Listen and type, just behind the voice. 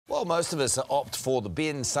While most of us opt for the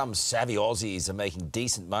bin, some savvy Aussies are making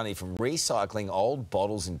decent money from recycling old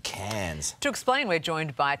bottles and cans. To explain, we're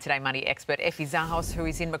joined by Today Money expert Effie Zahos, who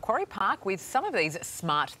is in Macquarie Park with some of these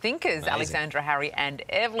smart thinkers, Amazing. Alexandra, Harry and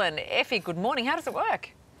Evelyn. Effie, good morning. How does it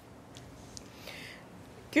work?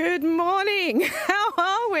 Good morning. How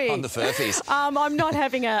are we? On the furfies. I'm not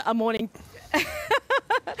having a morning.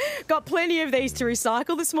 Got plenty of these to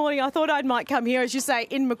recycle this morning. I thought I might come here, as you say,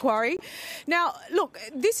 in Macquarie. Now, look,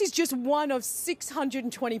 this is just one of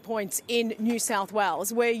 620 points in New South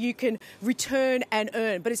Wales where you can return and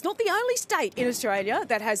earn. But it's not the only state in Australia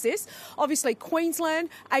that has this. Obviously, Queensland,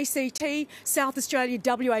 ACT, South Australia,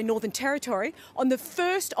 WA, Northern Territory. On the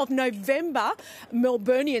 1st of November,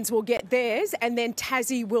 Melburnians will get theirs and then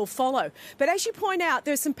Tassie will follow. But as you point out,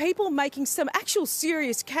 there's some people making some actual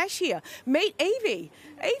serious cash here. Meet Evie.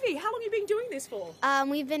 Evie, how long have you been doing this for?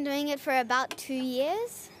 We've been doing it for about 2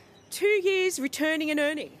 years. 2 years returning and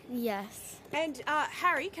earning. Yes. And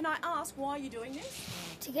Harry, can I ask why you're doing this?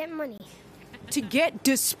 To get money. To get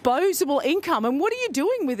disposable income. And what are you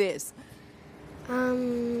doing with this?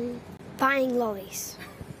 Buying lollies.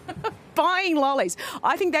 Buying lollies.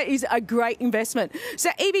 I think that is a great investment.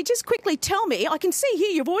 So, Evie, just quickly tell me, I can see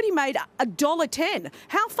here you've already made $1.10.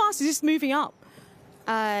 How fast is this moving up?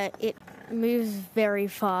 It moves very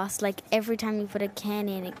fast. Like, every time you put a can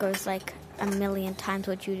in, it goes like a million times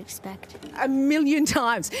what you'd expect. A million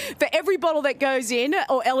times. For every bottle that goes in,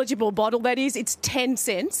 or eligible bottle that is, it's 10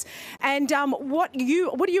 cents. And what are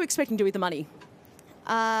you expecting to do with the money?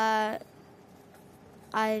 I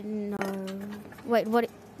know. Wait, what?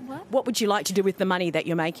 What would you like to do with the money that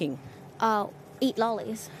you're making? Eat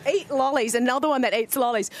lollies. Eat lollies, another one that eats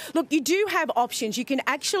lollies. Look, you do have options. You can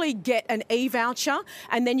actually get an e-voucher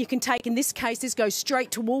and then you can take, in this case, this goes straight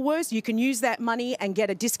to Woolworths. You can use that money and get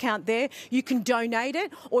a discount there. You can donate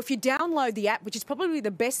it, or if you download the app, which is probably the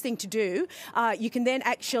best thing to do, you can then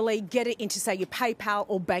actually get it into, say, your PayPal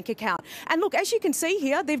or bank account. And look, as you can see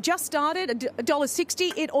here, they've just started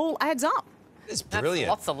 $1.60. It all adds up. It's brilliant. That's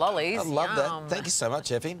lots of lollies. I love Yum. that. Thank you so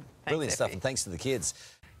much, Effie. Brilliant stuff, Effie. and thanks to the kids.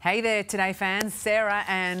 Hey there, Today fans. Sarah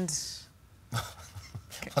and...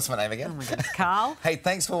 What's my name again? Oh my goodness, Carl. Hey,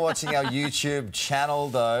 thanks for watching our YouTube channel,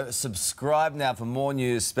 though. Subscribe now for more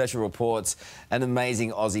news, special reports, and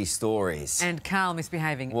amazing Aussie stories. And Carl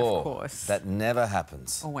misbehaving, Whoa, of course. that never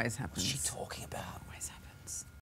happens. Always happens. What's she talking about?